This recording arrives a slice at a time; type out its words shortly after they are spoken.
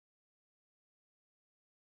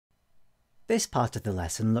This part of the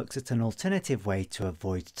lesson looks at an alternative way to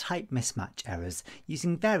avoid type mismatch errors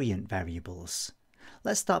using variant variables.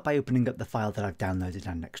 Let's start by opening up the file that I've downloaded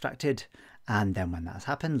and extracted, and then when that's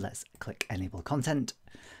happened, let's click Enable Content,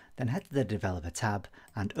 then head to the Developer tab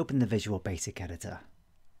and open the Visual Basic Editor.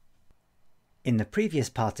 In the previous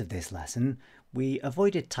part of this lesson, we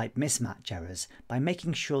avoided type mismatch errors by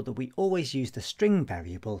making sure that we always use the string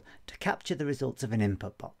variable to capture the results of an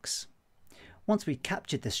input box. Once we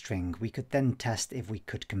captured the string, we could then test if we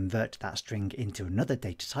could convert that string into another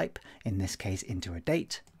data type, in this case into a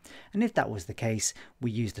date, and if that was the case,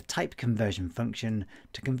 we used the type conversion function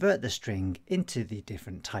to convert the string into the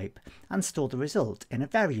different type and store the result in a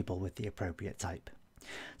variable with the appropriate type.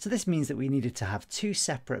 So this means that we needed to have two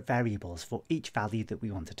separate variables for each value that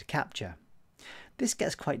we wanted to capture. This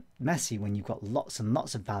gets quite messy when you've got lots and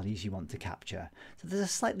lots of values you want to capture, so there's a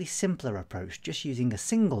slightly simpler approach just using a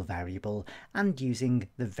single variable and using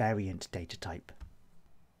the variant data type.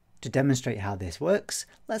 To demonstrate how this works,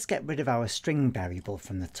 let's get rid of our string variable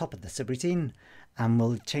from the top of the subroutine, and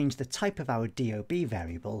we'll change the type of our DOB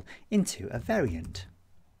variable into a variant.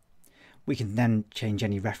 We can then change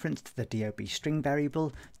any reference to the DOB string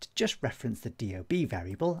variable to just reference the DOB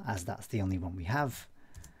variable, as that's the only one we have,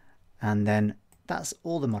 and then that's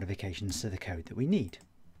all the modifications to the code that we need.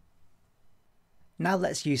 Now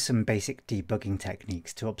let's use some basic debugging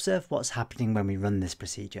techniques to observe what's happening when we run this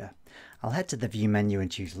procedure. I'll head to the View menu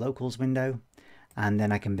and choose Locals window, and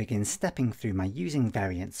then I can begin stepping through my Using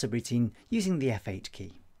Variant subroutine using the F8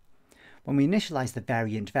 key. When we initialize the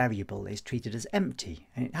variant variable, it's treated as empty,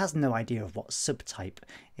 and it has no idea of what subtype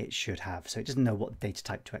it should have, so it doesn't know what data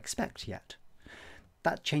type to expect yet.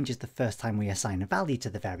 That changes the first time we assign a value to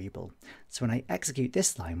the variable. So when I execute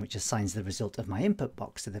this line, which assigns the result of my input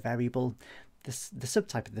box to the variable, the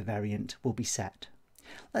subtype of the variant will be set.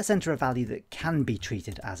 Let's enter a value that can be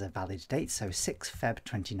treated as a valid date, so 6 Feb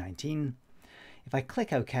 2019. If I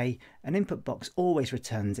click OK, an input box always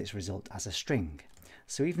returns its result as a string.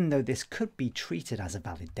 So even though this could be treated as a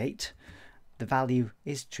valid date, the value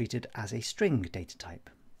is treated as a string data type.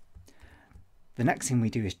 The next thing we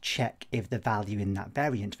do is check if the value in that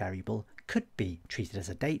variant variable could be treated as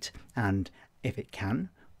a date, and if it can,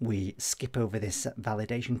 we skip over this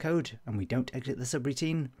validation code and we don't exit the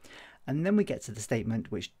subroutine, and then we get to the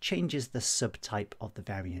statement which changes the subtype of the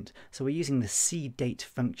variant. So we're using the cDate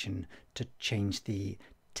function to change the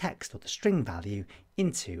text or the string value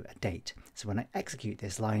into a date. So when I execute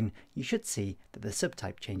this line, you should see that the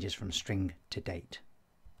subtype changes from string to date.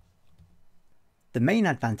 The main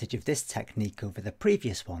advantage of this technique over the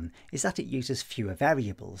previous one is that it uses fewer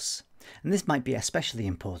variables, and this might be especially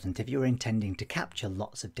important if you're intending to capture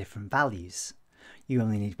lots of different values. You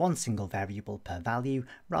only need one single variable per value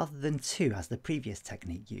rather than two as the previous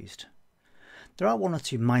technique used. There are one or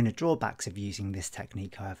two minor drawbacks of using this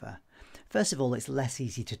technique, however. First of all, it's less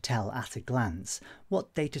easy to tell at a glance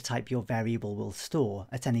what data type your variable will store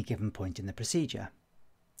at any given point in the procedure.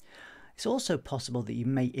 It's also possible that you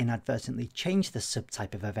may inadvertently change the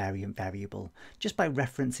subtype of a variant variable just by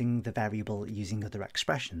referencing the variable using other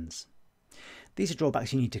expressions. These are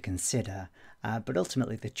drawbacks you need to consider, but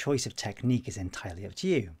ultimately the choice of technique is entirely up to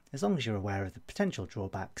you. As long as you're aware of the potential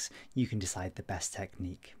drawbacks, you can decide the best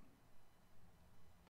technique.